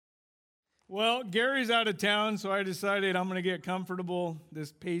Well, Gary's out of town, so I decided I'm going to get comfortable.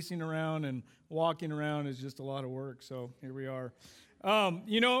 This pacing around and walking around is just a lot of work, so here we are.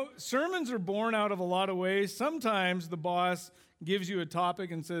 Sermons are born out of a lot of ways. Sometimes the boss gives you a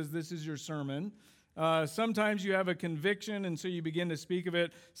topic and says, this is your sermon. Sometimes you have a conviction, and so you begin to speak of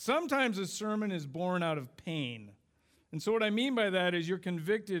it. Sometimes a sermon is born out of pain. And so what I mean by that is you're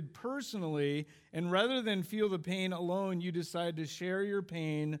convicted personally, and rather than feel the pain alone, you decide to share your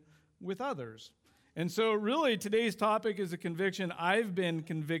pain with others. And so really today's topic is a conviction I've been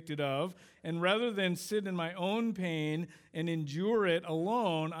convicted of, and rather than sit in my own pain and endure it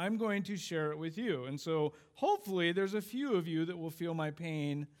alone, I'm going to share it with you. And so hopefully there's a few of you that will feel my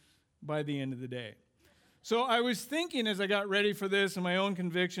pain by the end of the day. So I was thinking as I got ready for this and my own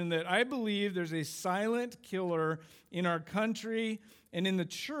conviction that I believe there's a silent killer in our country and in the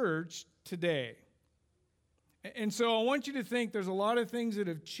church today. And so I want you to think there's a lot of things that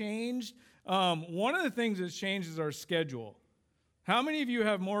have changed. One of the things that's changed is our schedule. How many of you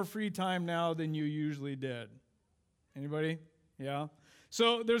have more free time now than you usually did? Anybody? Yeah?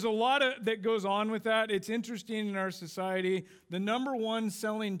 So there's a lot that goes on with that. It's interesting in our society. The number one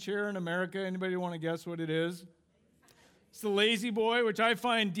selling chair in America, anybody want to guess what it is? It's the lazy boy, which I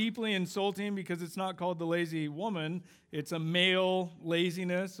find deeply insulting because it's not called the lazy woman. It's a male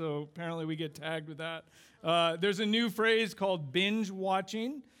laziness, so apparently we get tagged with that. There's a new phrase called binge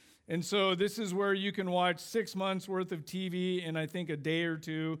watching. And so this is where you can watch 6 months worth of TV in, I think, a day or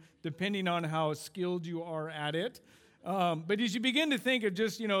two, depending on how skilled you are at it. But as you begin to think of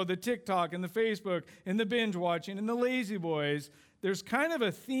just, the TikTok and the Facebook and the binge watching and the lazy boys, there's kind of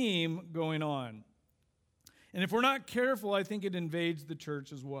a theme going on. And if we're not careful, I think it invades the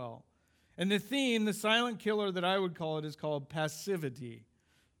church as well. And the theme, the silent killer that I would call it, is called passivity.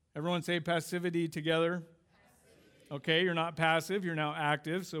 Everyone say passivity together. Okay, you're not passive, you're now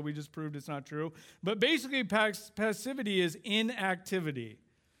active, so we just proved it's not true. But basically, passivity is inactivity.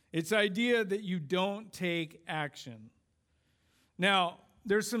 It's the idea that you don't take action. Now,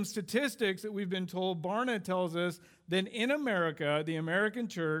 there's some statistics that we've been told. Barna tells us that in America, the American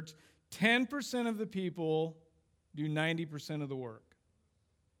church, 10% of the people do 90% of the work.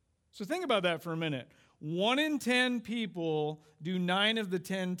 So think about that for a minute. 1 in 10 people do 9 of the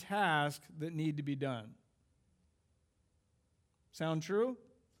 10 tasks that need to be done. Sound true?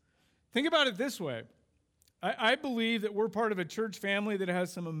 Think about it this way. I believe that we're part of a church family that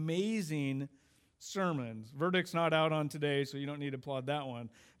has some amazing sermons. Verdict's not out on today, so you don't need to applaud that one.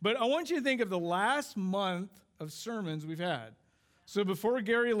 But I want you to think of the last month of sermons we've had. So before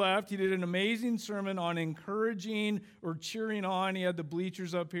Gary left, he did an amazing sermon on encouraging or cheering on. He had the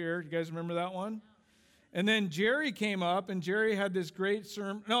bleachers up here. You guys remember that one? And then Jerry came up, and Jerry had this great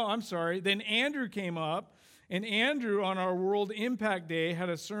sermon. No, I'm sorry. Then Andrew came up, and Andrew on our World Impact Day had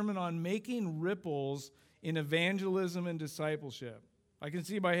a sermon on making ripples in evangelism and discipleship. I can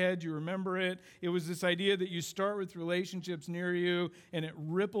see by head you remember it. It was this idea that you start with relationships near you, and it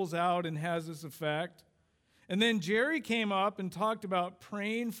ripples out and has this effect. And then Jerry came up and talked about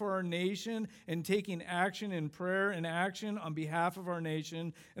praying for our nation and taking action in prayer and action on behalf of our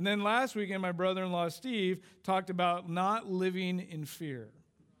nation. And then last weekend, my brother-in-law Steve talked about not living in fear.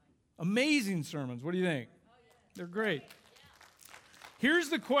 Amazing sermons. What do you think? They're great. Here's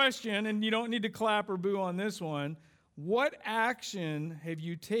the question, and you don't need to clap or boo on this one. What action have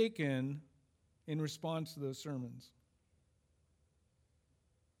you taken in response to those sermons?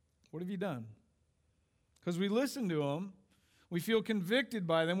 What have you done? Because we listen to them, we feel convicted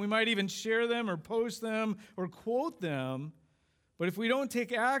by them, we might even share them or post them or quote them, but if we don't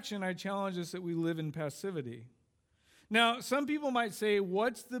take action, I challenge us that we live in passivity. Now, some people might say,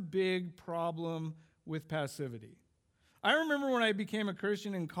 what's the big problem with passivity? I remember when I became a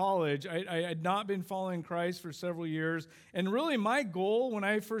Christian in college, I had not been following Christ for several years, and really my goal when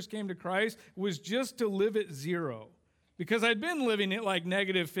I first came to Christ was just to live at zero. Because I'd been living at like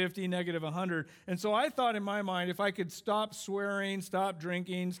 -50, -100. And so I thought in my mind, if I could stop swearing, stop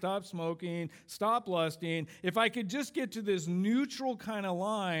drinking, stop smoking, stop lusting, if I could just get to this neutral kind of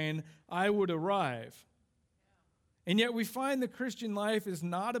line, I would arrive. And yet we find the Christian life is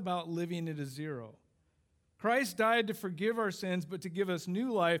not about living at a zero. Christ died to forgive our sins, but to give us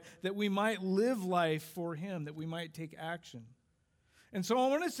new life that we might live life for Him, that we might take action. And so I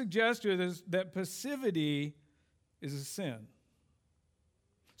want to suggest to you that passivity is a sin.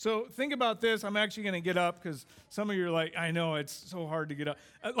 So think about this. I'm actually going to get up because some of you are like, I know, it's so hard to get up.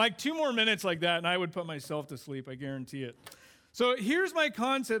 Like 2 more minutes like that, and I would put myself to sleep, I guarantee it. So here's my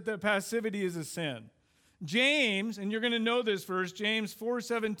concept that passivity is a sin. James, and you're going to know this verse, James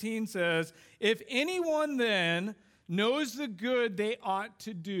 4:17 says, if anyone then knows the good they ought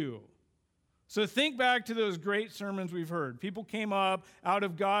to do. So think back to those great sermons we've heard. People came up out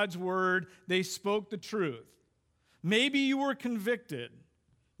of God's word. They spoke the truth. Maybe you were convicted.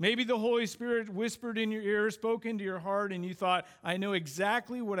 Maybe the Holy Spirit whispered in your ear, spoke into your heart, and you thought, I know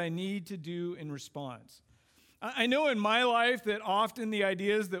exactly what I need to do in response. I know in my life that often the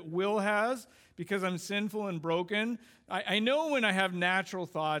ideas that Will has, because I'm sinful and broken, I know when I have natural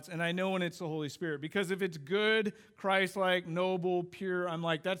thoughts, and I know when it's the Holy Spirit. Because if it's good, Christ-like, noble, pure, I'm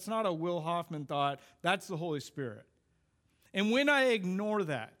like, that's not a Will Hoffman thought. That's the Holy Spirit. And when I ignore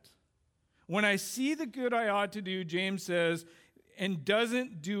that, when I see the good I ought to do, James says, and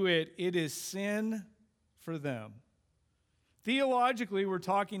doesn't do it, it is sin for them. Theologically, we're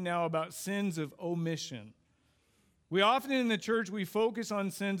talking now about sins of omission. We often in the church, we focus on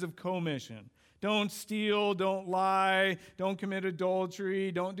sins of commission. Don't steal, don't lie, don't commit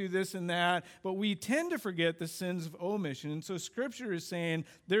adultery, don't do this and that. But we tend to forget the sins of omission. And so Scripture is saying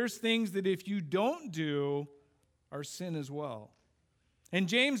there's things that if you don't do are sin as well. And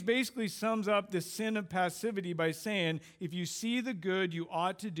James basically sums up the sin of passivity by saying, if you see the good you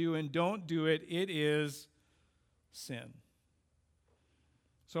ought to do and don't do it, it is sin.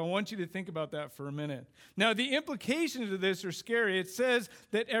 So I want you to think about that for a minute. Now, the implications of this are scary. It says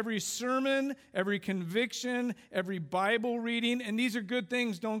that every sermon, every conviction, every Bible reading, and these are good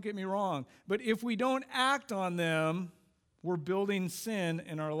things, don't get me wrong, but if we don't act on them, we're building sin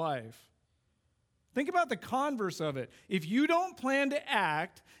in our life. Think about the converse of it. If you don't plan to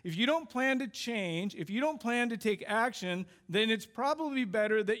act, if you don't plan to change, if you don't plan to take action, then it's probably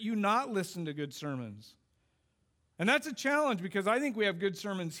better that you not listen to good sermons. And that's a challenge because I think we have good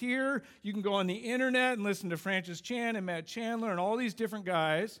sermons here. You can go on the internet and listen to Francis Chan and Matt Chandler and all these different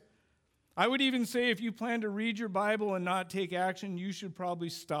guys. I would even say if you plan to read your Bible and not take action, you should probably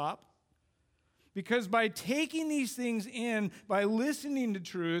stop. Because by taking these things in, by listening to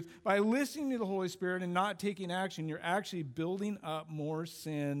truth, by listening to the Holy Spirit and not taking action, you're actually building up more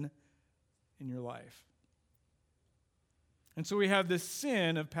sin in your life. And so we have this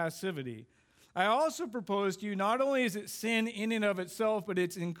sin of passivity. I also propose to you, not only is it sin in and of itself, but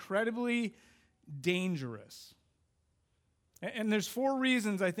it's incredibly dangerous. And there's 4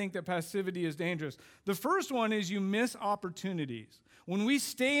 reasons I think that passivity is dangerous. The first one is you miss opportunities. When we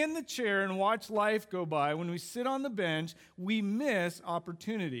stay in the chair and watch life go by, when we sit on the bench, we miss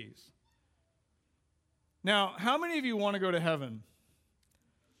opportunities. Now, how many of you want to go to heaven?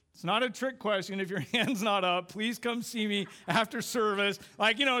 It's not a trick question. If your hand's not up, please come see me after service.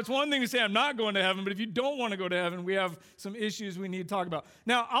 It's one thing to say I'm not going to heaven, but if you don't want to go to heaven, we have some issues we need to talk about.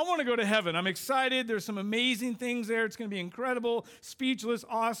 Now, I want to go to heaven. I'm excited. There's some amazing things there. It's going to be incredible, speechless,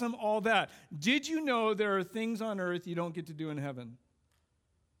 awesome, all that. Did you know there are things on earth you don't get to do in heaven?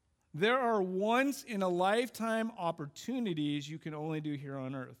 There are once-in-a-lifetime opportunities you can only do here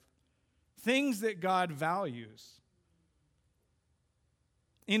on earth. Things that God values.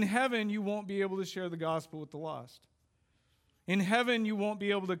 In heaven, you won't be able to share the gospel with the lost. In heaven, you won't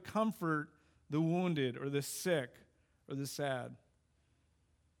be able to comfort the wounded or the sick or the sad.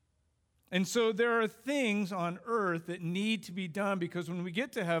 And so there are things on earth that need to be done because when we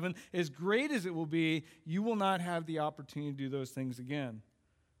get to heaven, as great as it will be, you will not have the opportunity to do those things again.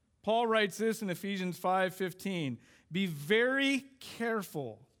 Paul writes this in Ephesians 5:15. Be very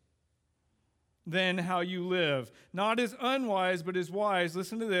careful then how you live, not as unwise, but as wise.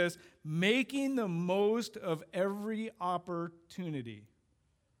 Listen to this, making the most of every opportunity.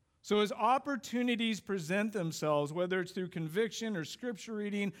 So as opportunities present themselves, whether it's through conviction or scripture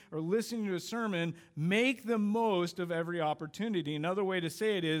reading or listening to a sermon, make the most of every opportunity. Another way to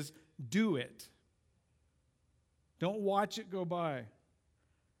say it is, do it. Don't watch it go by.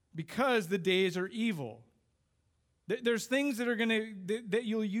 Because the days are evil. There's things that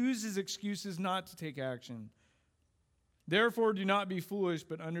you'll use as excuses not to take action. Therefore, do not be foolish,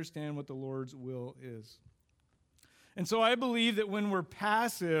 but understand what the Lord's will is. And so I believe that when we're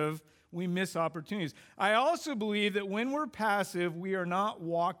passive, we miss opportunities. I also believe that when we're passive, we are not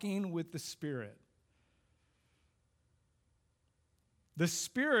walking with the Spirit. The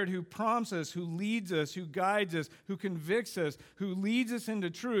Spirit who prompts us, who leads us, who guides us, who convicts us, who leads us into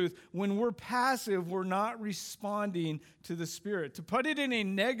truth, when we're passive, we're not responding to the Spirit. To put it in a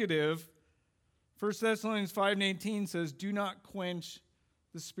negative, 1 Thessalonians 5:18 says, do not quench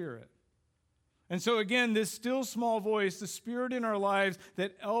the Spirit. And so again, this still small voice, the Spirit in our lives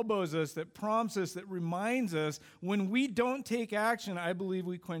that elbows us, that prompts us, that reminds us, when we don't take action, I believe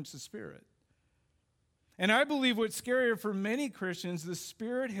we quench the Spirit. And I believe what's scarier for many Christians, the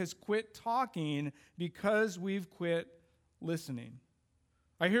Spirit has quit talking because we've quit listening.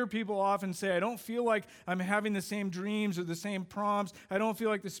 I hear people often say, I don't feel like I'm having the same dreams or the same prompts. I don't feel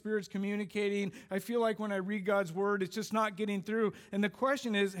like the Spirit's communicating. I feel like when I read God's word, it's just not getting through. And the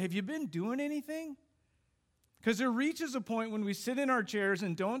question is, have you been doing anything? Because there reaches a point when we sit in our chairs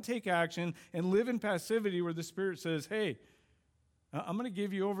and don't take action and live in passivity where the Spirit says, hey, I'm going to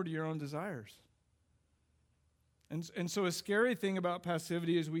give you over to your own desires. And so a scary thing about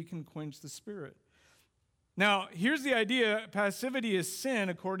passivity is we can quench the Spirit. Now, here's the idea. Passivity is sin,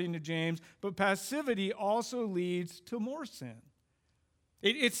 according to James, but passivity also leads to more sin.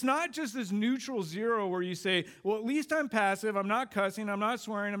 It's not just this neutral zero where you say, well, at least I'm passive, I'm not cussing, I'm not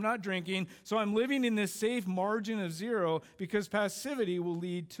swearing, I'm not drinking, so I'm living in this safe margin of zero, because passivity will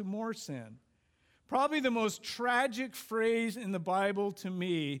lead to more sin. Probably the most tragic phrase in the Bible to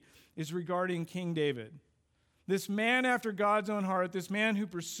me is regarding King David. This man after God's own heart, this man who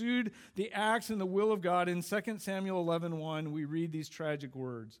pursued the acts and the will of God. In 2 Samuel 11:1, we read these tragic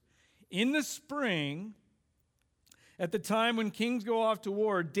words. In the spring, at the time when kings go off to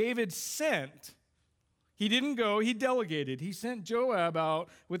war, David sent. He didn't go, he delegated. He sent Joab out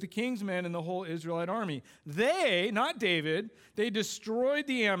with the king's men and the whole Israelite army. They, not David, they destroyed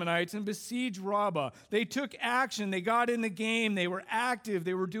the Ammonites and besieged Rabbah. They took action, they got in the game, they were active,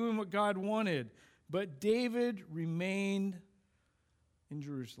 they were doing what God wanted. But David remained in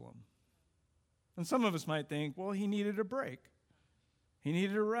Jerusalem. And some of us might think, well, he needed a break. He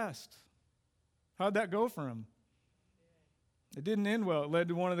needed a rest. How'd that go for him? It didn't end well. It led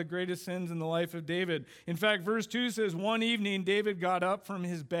to one of the greatest sins in the life of David. In fact, verse 2 says, one evening David got up from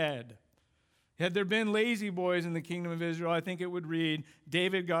his bed. Had there been lazy boys in the kingdom of Israel, I think it would read,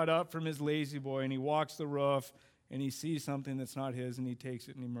 David got up from his lazy boy and he walks the roof and he sees something that's not his and he takes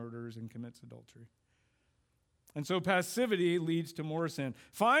it and he murders and commits adultery. And so passivity leads to more sin.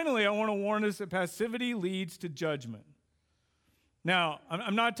 Finally, I want to warn us that passivity leads to judgment. Now,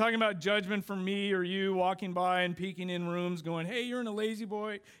 I'm not talking about judgment from me or you walking by and peeking in rooms going, hey, you're in a lazy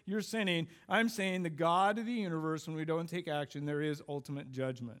boy, you're sinning. I'm saying the God of the universe, when we don't take action, there is ultimate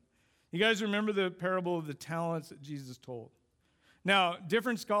judgment. You guys remember the parable of the talents that Jesus told? Now,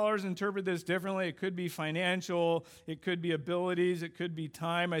 different scholars interpret this differently. It could be financial, it could be abilities, it could be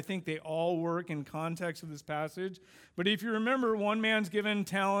time. I think they all work in context of this passage. But if you remember, one man's given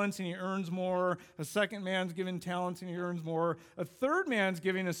talents and he earns more. A second man's given talents and he earns more. A third man's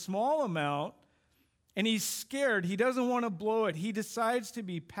giving a small amount and he's scared. He doesn't want to blow it. He decides to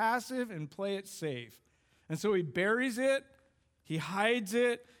be passive and play it safe. And so he buries it. He hides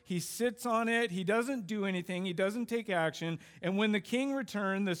it. He sits on it. He doesn't do anything. He doesn't take action. And when the king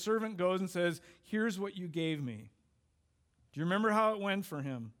returned, the servant goes and says, here's what you gave me. Do you remember how it went for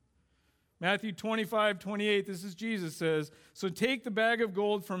him? Matthew 25:28, this is Jesus says, so take the bag of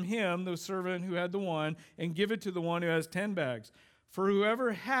gold from him, the servant who had the one, and give it to the one who has 10 bags. For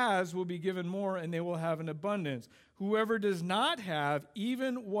whoever has will be given more, and they will have an abundance. Whoever does not have,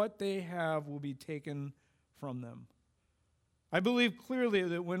 even what they have will be taken from them. I believe clearly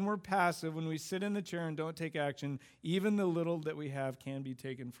that when we're passive, when we sit in the chair and don't take action, even the little that we have can be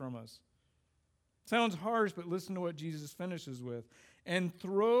taken from us. Sounds harsh, but listen to what Jesus finishes with. And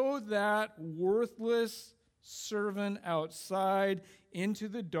throw that worthless servant outside into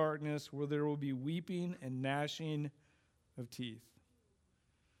the darkness where there will be weeping and gnashing of teeth.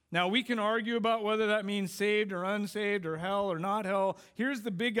 Now, we can argue about whether that means saved or unsaved or hell or not hell. Here's the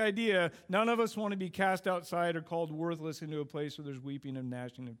big idea. None of us want to be cast outside or called worthless into a place where there's weeping and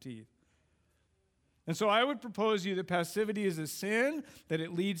gnashing of teeth. And so I would propose to you that passivity is a sin, that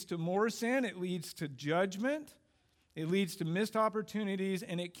it leads to more sin, it leads to judgment, it leads to missed opportunities,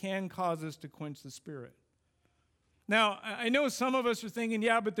 and it can cause us to quench the Spirit. Now, I know some of us are thinking,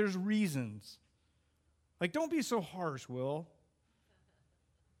 yeah, but there's reasons. Like, don't be so harsh, Will.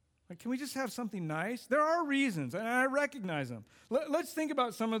 Can we just have something nice? There are reasons, and I recognize them. Let's think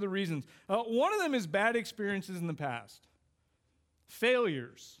about some of the reasons. One of them is bad experiences in the past.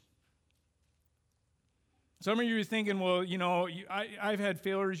 Failures. Some of you are thinking, well, you know, I've had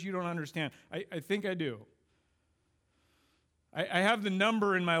failures you don't understand. I think I do. I have the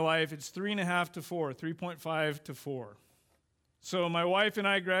number in my life. It's 3.5 to 4, 3.5 to 4. So my wife and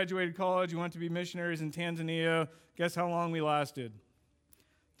I graduated college. We went to be missionaries in Tanzania. Guess how long we lasted?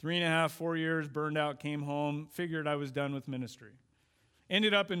 3.5, 4 years, burned out, came home, figured I was done with ministry.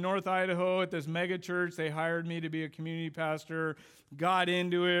 Ended up in North Idaho at this mega church. They hired me to be a community pastor, got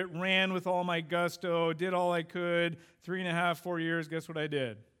into it, ran with all my gusto, did all I could. 3.5, 4 years, guess what I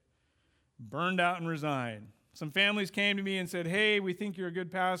did? Burned out and resigned. Some families came to me and said, hey, we think you're a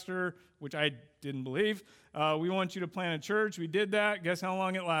good pastor, which I didn't believe. We want you to plant a church. We did that. Guess how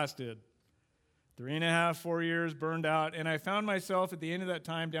long it lasted? 3.5, 4 years, burned out, and I found myself at the end of that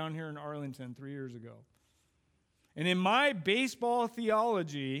time down here in Arlington 3 years ago. And in my baseball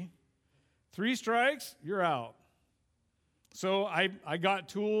theology, 3 strikes, you're out. So I got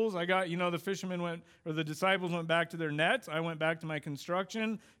tools. The fishermen went, or the disciples went back to their nets. I went back to my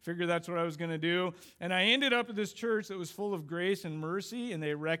construction, figured that's what I was going to do. And I ended up at this church that was full of grace and mercy, and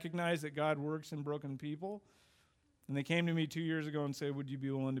they recognized that God works in broken people. And they came to me 2 years ago and said, would you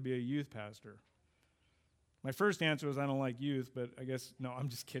be willing to be a youth pastor? My first answer was, I don't like youth, but I guess, no, I'm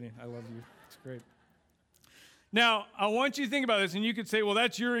just kidding. I love you. It's great. Now, I want you to think about this, and you could say, well,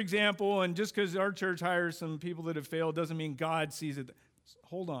 that's your example, and just because our church hires some people that have failed doesn't mean God sees it.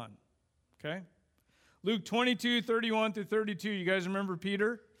 Hold on, okay? Luke 22, 31 through 32, you guys remember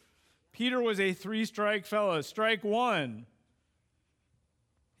Peter? Peter was a 3-strike fella. Strike 1.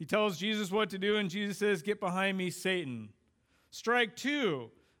 He tells Jesus what to do, and Jesus says, get behind me, Satan. Strike 2.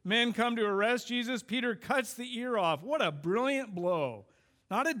 Men come to arrest Jesus. Peter cuts the ear off. What a brilliant blow.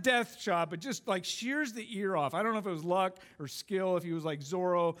 Not a death shot, but just like shears the ear off. I don't know if it was luck or skill, if he was like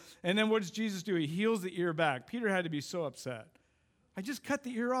Zorro. And then what does Jesus do? He heals the ear back. Peter had to be so upset. I just cut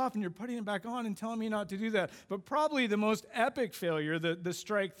the ear off and you're putting it back on and telling me not to do that. But probably the most epic failure, the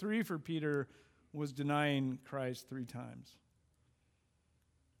strike 3 for Peter, was denying Christ 3 times.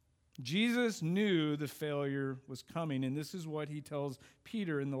 Jesus knew the failure was coming, and this is what he tells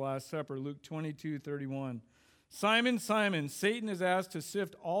Peter in the Last Supper, Luke 22, 31. Simon, Simon, Satan has asked to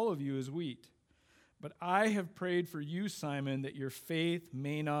sift all of you as wheat. But I have prayed for you, Simon, that your faith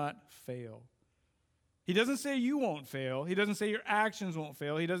may not fail. He doesn't say you won't fail. He doesn't say your actions won't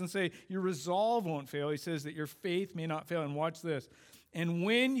fail. He doesn't say your resolve won't fail. He says that your faith may not fail. And watch this. And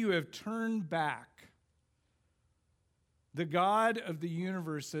when you have turned back, the God of the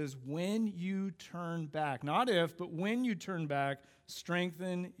universe says, when you turn back, not if, but when you turn back,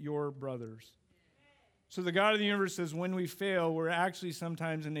 strengthen your brothers. So the God of the universe says when we fail, we're actually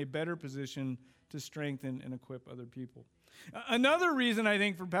sometimes in a better position to strengthen and equip other people. Another reason I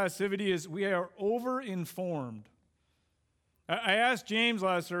think for passivity is we are over-informed. I asked James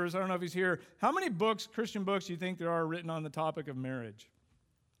last service, I don't know if he's here, how many books, Christian books, do you think there are written on the topic of marriage?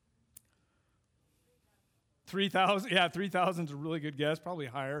 3,000? Yeah, 3,000 is a really good guess, probably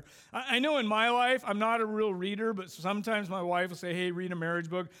higher. I know in my life, I'm not a real reader, but sometimes my wife will say, hey, read a marriage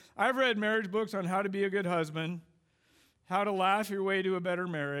book. I've read marriage books on how to be a good husband, how to laugh your way to a better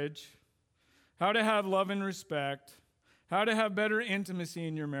marriage, how to have love and respect, how to have better intimacy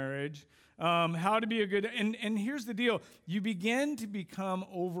in your marriage, how to be a good... And here's the deal. You begin to become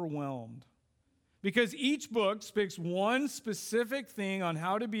overwhelmed. Because each book speaks one specific thing on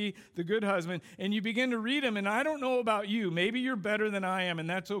how to be the good husband, and you begin to read them, and I don't know about you. Maybe you're better than I am, and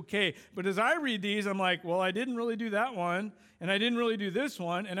that's okay. But as I read these, I'm like, well, I didn't really do that one, and I didn't really do this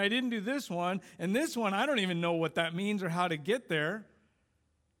one, and I didn't do this one, and this one, I don't even know what that means or how to get there.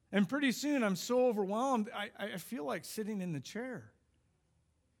 And pretty soon, I'm so overwhelmed, I feel like sitting in the chair.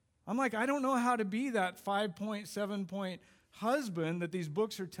 I'm like, I don't know how to be that 5-point, 7-point husband that these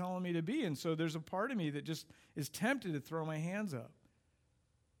books are telling me to be. And so there's a part of me that just is tempted to throw my hands up.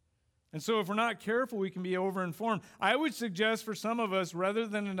 And so if we're not careful, we can be overinformed. I would suggest for some of us, rather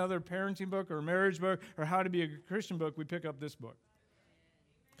than another parenting book or a marriage book or how to be a Christian book, we pick up this book.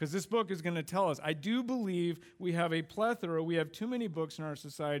 Because this book is going to tell us. I do believe we have a plethora, we have too many books in our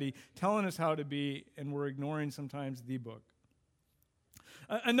society telling us how to be, and we're ignoring sometimes the book.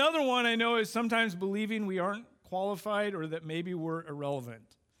 Another one I know is sometimes believing we aren't qualified or that maybe we're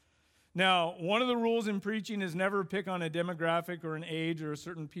irrelevant. Now, one of the rules in preaching is never pick on a demographic or an age or a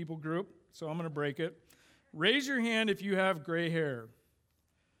certain people group, so I'm going to break it. Raise your hand if you have gray hair.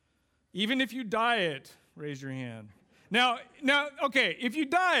 Even if you dye it, raise your hand. Now, okay, if you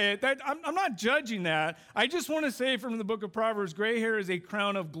dye it, I'm not judging that. I just want to say from the book of Proverbs, gray hair is a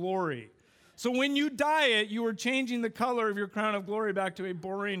crown of glory. So when you dye it, you are changing the color of your crown of glory back to a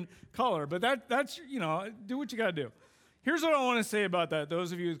boring color. But that's, do what you got to do. Here's what I want to say about that,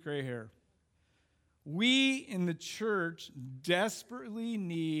 those of you with gray hair. We in the church desperately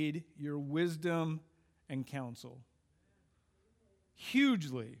need your wisdom and counsel.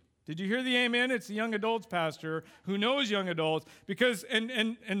 Hugely. Did you hear the amen? It's the young adults pastor who knows young adults because,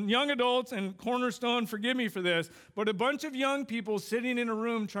 and young adults and Cornerstone, forgive me for this, but a bunch of young people sitting in a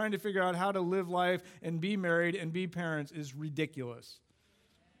room trying to figure out how to live life and be married and be parents is ridiculous.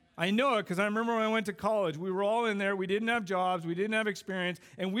 I know it because I remember when I went to college, we were all in there, we didn't have jobs, we didn't have experience,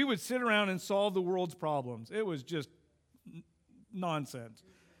 and we would sit around and solve the world's problems. It was just nonsense.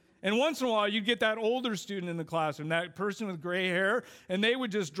 And once in a while, you'd get that older student in the classroom, that person with gray hair, and they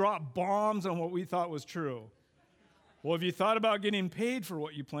would just drop bombs on what we thought was true. Well, have you thought about getting paid for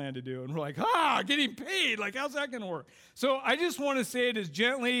what you plan to do? And we're like, getting paid. Like, how's that going to work? So I just want to say it as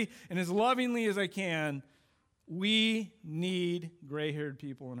gently and as lovingly as I can. We need gray-haired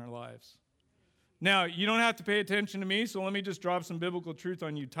people in our lives. Now, you don't have to pay attention to me, so let me just drop some biblical truth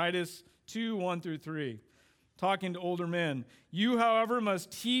on you. Titus 2, 1 through 3. Talking to older men. You, however,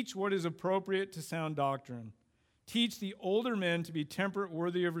 must teach what is appropriate to sound doctrine. Teach the older men to be temperate,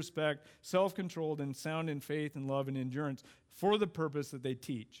 worthy of respect, self-controlled, and sound in faith and love and endurance for the purpose that they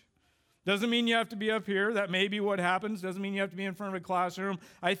teach. Doesn't mean you have to be up here. That may be what happens. Doesn't mean you have to be in front of a classroom.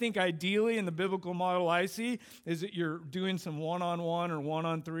 I think ideally in the biblical model I see is that you're doing some one-on-one or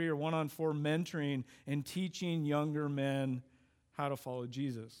one-on-three or one-on-four mentoring and teaching younger men how to follow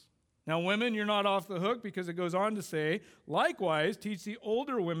Jesus. Now, women, you're not off the hook because it goes on to say, likewise, teach the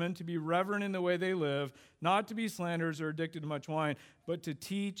older women to be reverent in the way they live, not to be slanderers or addicted to much wine, but to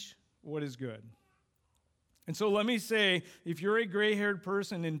teach what is good. And so let me say, if you're a gray-haired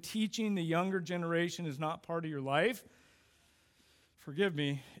person and teaching the younger generation is not part of your life, forgive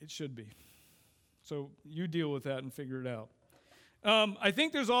me, it should be. So you deal with that and figure it out. I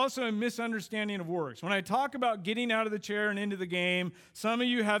think there's also a misunderstanding of works. When I talk about getting out of the chair and into the game, some of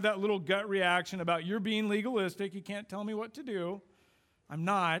you have that little gut reaction about you're being legalistic. You can't tell me what to do. I'm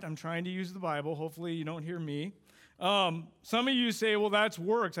not. I'm trying to use the Bible. Hopefully you don't hear me. Some of you say, well, that's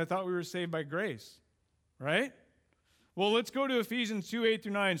works. I thought we were saved by grace. Right? Well, let's go to Ephesians 2, 8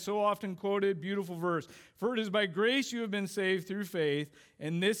 through 9, so often quoted, beautiful verse. For it is by grace you have been saved through faith,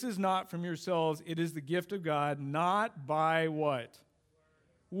 and this is not from yourselves, it is the gift of God, not by what?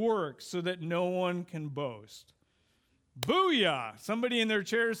 Works, so that no one can boast. Booyah! Somebody in their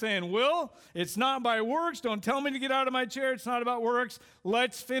chair saying, Will, it's not by works, don't tell me to get out of my chair, it's not about works,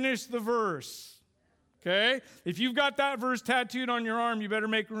 let's finish the verse. Okay? If you've got that verse tattooed on your arm, you better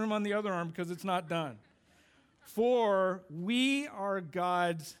make room on the other arm because it's not done. For we are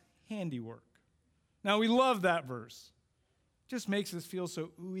God's handiwork. Now, we love that verse. It just makes us feel so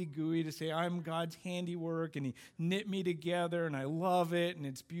ooey-gooey to say, I'm God's handiwork, and he knit me together, and I love it, and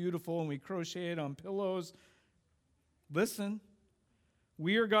it's beautiful, and we crochet it on pillows. Listen,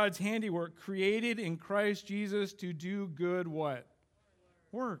 we are God's handiwork, created in Christ Jesus to do good what?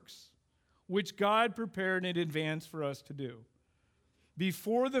 Works, which God prepared in advance for us to do.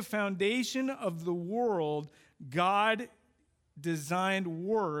 Before the foundation of the world, God designed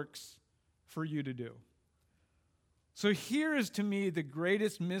works for you to do. So here is, to me, the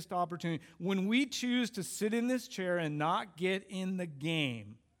greatest missed opportunity. When we choose to sit in this chair and not get in the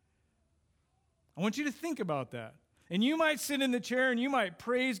game, I want you to think about that. And you might sit in the chair and you might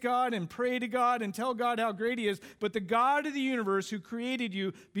praise God and pray to God and tell God how great he is, but the God of the universe who created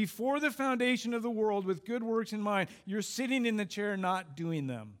you before the foundation of the world with good works in mind, you're sitting in the chair not doing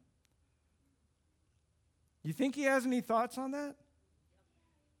them. You think he has any thoughts on that?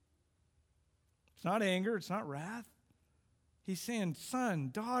 It's not anger, it's not wrath. He's saying,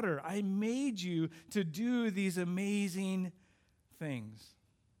 son, daughter, I made you to do these amazing things.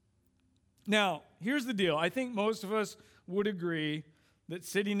 Now, here's the deal. I think most of us would agree that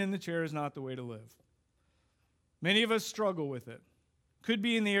sitting in the chair is not the way to live. Many of us struggle with it. Could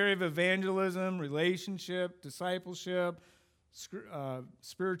be in the area of evangelism, relationship, discipleship,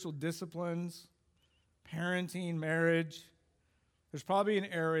 spiritual disciplines, parenting, marriage. There's probably an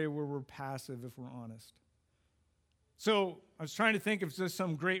area where we're passive if we're honest. So I was trying to think if there's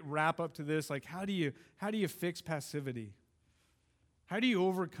some great wrap-up to this, like how do you fix passivity? How do you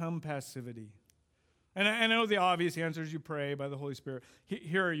overcome passivity? And I know the obvious answer is you pray by the Holy Spirit.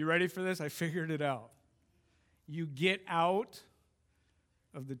 Here, are you ready for this? I figured it out. You get out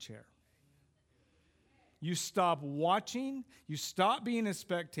of the chair. You stop watching. You stop being a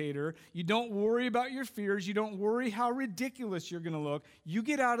spectator. You don't worry about your fears. You don't worry how ridiculous you're going to look. You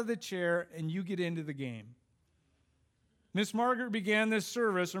get out of the chair and you get into the game. Miss Margaret began this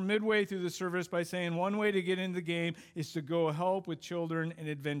service, or midway through the service, by saying one way to get into the game is to go help with children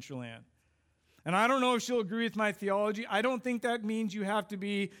in Adventureland. And I don't know if she'll agree with my theology. I don't think that means you have to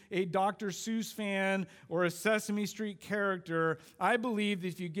be a Dr. Seuss fan or a Sesame Street character. I believe that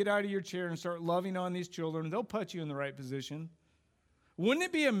if you get out of your chair and start loving on these children, they'll put you in the right position. Wouldn't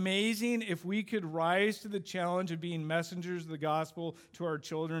it be amazing if we could rise to the challenge of being messengers of the gospel to our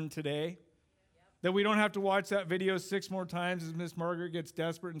children today? That we don't have to watch that video 6 more times as Miss Margaret gets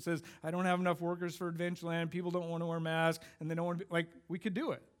desperate and says, I don't have enough workers for Adventureland, people don't want to wear masks, and they don't want to be, like, we could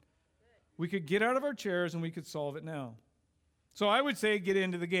do it. We could get out of our chairs and we could solve it now. So I would say get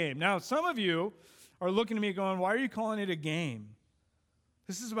into the game. Now, some of you are looking at me going, why are you calling it a game?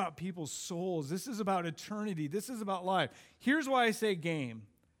 This is about people's souls. This is about eternity. This is about life. Here's why I say game.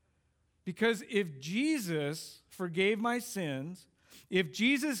 Because if Jesus forgave my sins, if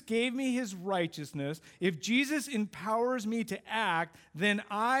Jesus gave me his righteousness, if Jesus empowers me to act, then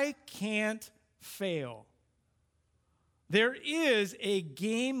I can't fail. There is a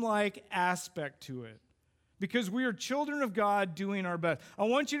game-like aspect to it because we are children of God doing our best. I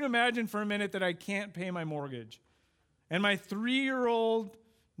want you to imagine for a minute that I can't pay my mortgage. And my 3-year-old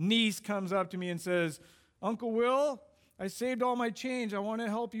niece comes up to me and says, Uncle Will, I saved all my change. I want to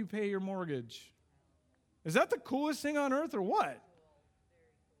help you pay your mortgage. Is that the coolest thing on earth or what?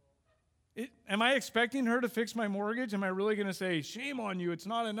 Am I expecting her to fix my mortgage? Am I really going to say, shame on you, it's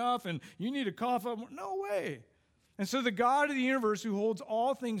not enough, and you need to cough up more? No way. And so the God of the universe who holds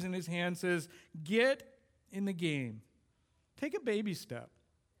all things in his hand says, get in the game. Take a baby step.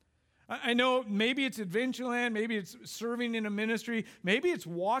 I know maybe it's Adventureland, maybe it's serving in a ministry, maybe it's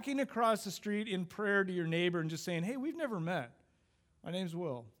walking across the street in prayer to your neighbor and just saying, hey, we've never met. My name's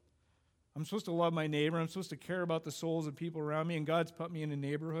Will. I'm supposed to love my neighbor. I'm supposed to care about the souls of people around me, and God's put me in a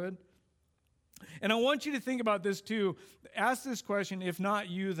neighborhood. And I want you to think about this too. Ask this question, if not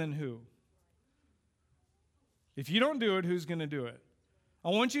you, then who? If you don't do it, who's going to do it? I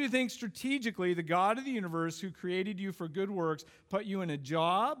want you to think strategically. The God of the universe who created you for good works put you in a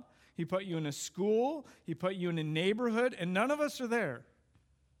job. He put you in a school. He put you in a neighborhood, and none of us are there.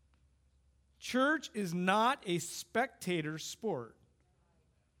 Church is not a spectator sport.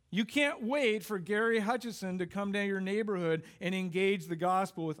 You can't wait for Gary Hutchison to come to your neighborhood and engage the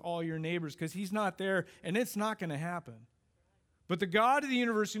gospel with all your neighbors because he's not there, and it's not going to happen. But the God of the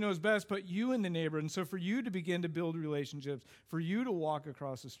universe who knows best put you in the neighborhood, and so for you to begin to build relationships, for you to walk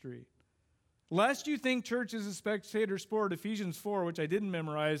across the street. Lest you think church is a spectator sport, Ephesians 4, which I didn't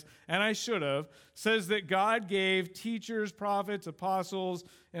memorize, and I should have, says that God gave teachers, prophets, apostles,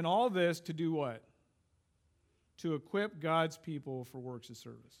 and all this to do what? To equip God's people for works of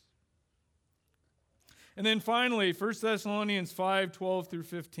service. And then finally, 1 Thessalonians 5, 12 through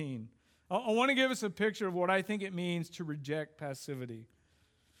 15. I want to give us a picture of what I think it means to reject passivity.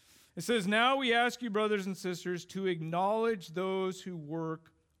 It says, now we ask you, brothers and sisters, to acknowledge those who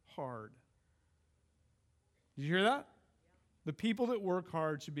work hard. Did you hear that? The people that work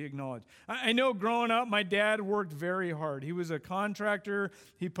hard should be acknowledged. I know growing up, my dad worked very hard. He was a contractor.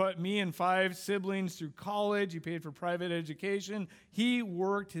 He put me and 5 siblings through college. He paid for private education. He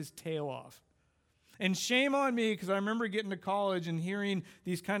worked his tail off. And shame on me, because I remember getting to college and hearing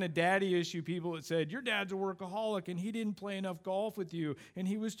these kind of daddy issue people that said, your dad's a workaholic and he didn't play enough golf with you and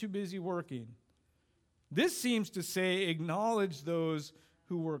he was too busy working. This seems to say acknowledge those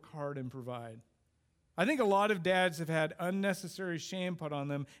who work hard and provide. I think a lot of dads have had unnecessary shame put on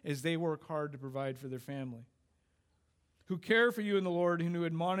them as they work hard to provide for their family. Who care for you in the Lord and who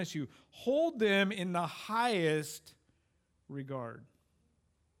admonish you. Hold them in the highest regard.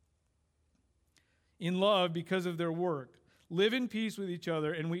 In love because of their work. Live in peace with each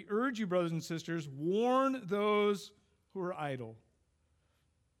other. And we urge you, brothers and sisters, warn those who are idle.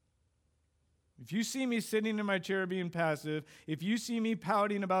 If you see me sitting in my chair being passive, if you see me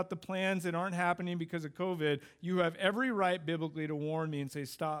pouting about the plans that aren't happening because of COVID, you have every right biblically to warn me and say,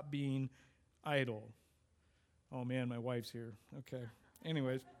 stop being idle. Oh man, my wife's here. Okay.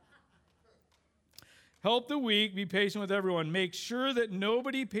 Anyways. Help the weak, be patient with everyone. Make sure that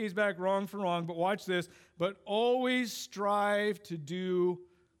nobody pays back wrong for wrong, but watch this, but always strive to do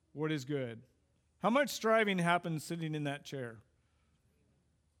what is good. How much striving happens sitting in that chair?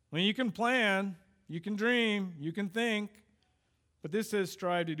 When you can plan, you can dream, you can think, but this says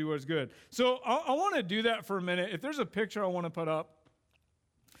strive to do what is good. So I want to do that for a minute. If there's a picture I want to put up,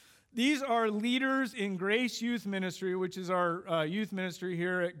 these are leaders in Grace Youth Ministry, which is our youth ministry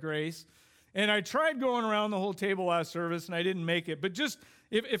here at Grace. And I tried going around the whole table last service, and I didn't make it. But just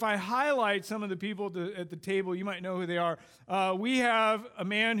if I highlight some of the people at the table, you might know who they are. We have a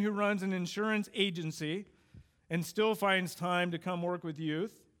man who runs an insurance agency and still finds time to come work with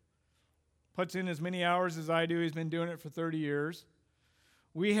youth. Puts in as many hours as I do. He's been doing it for 30 years.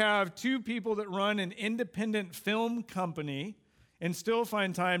 We have 2 people that run an independent film company and still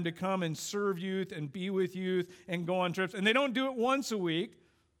find time to come and serve youth and be with youth and go on trips. And they don't do it once a week.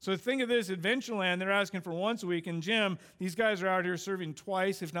 So think of this, Adventureland, they're asking for once a week. And Jim, these guys are out here serving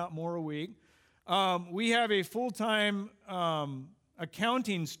twice, if not more, a week. We have a full-time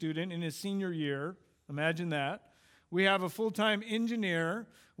accounting student in his senior year. Imagine that. We have a full-time engineer.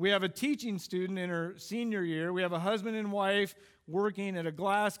 We have a teaching student in her senior year. We have a husband and wife working at a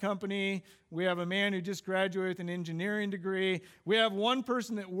glass company. We have a man who just graduated with an engineering degree. We have one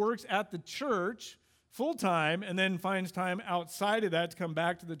person that works at the church full-time and then finds time outside of that to come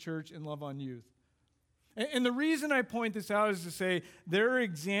back to the church and love on youth. And the reason I point this out is to say there are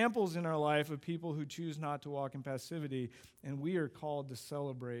examples in our life of people who choose not to walk in passivity, and we are called to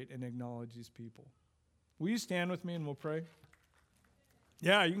celebrate and acknowledge these people. Will you stand with me and we'll pray?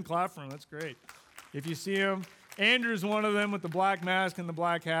 Yeah, you can clap for them. That's great. If you see him, Andrew's one of them with the black mask and the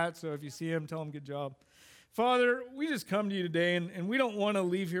black hat, so if you see him, tell him good job. Father, we just come to you today, and we don't want to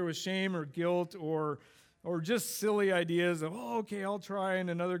leave here with shame or guilt or just silly ideas of, okay, I'll try and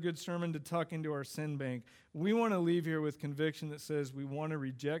another good sermon to tuck into our sin bank. We want to leave here with conviction that says we want to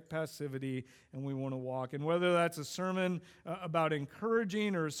reject passivity and we want to walk. And whether that's a sermon about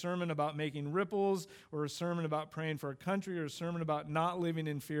encouraging or a sermon about making ripples or a sermon about praying for our country or a sermon about not living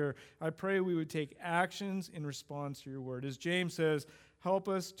in fear, I pray we would take actions in response to your word. As James says, help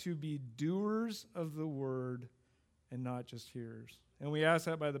us to be doers of the word and not just hearers. And we ask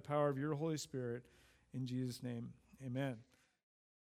that by the power of your Holy Spirit. In Jesus' name, amen.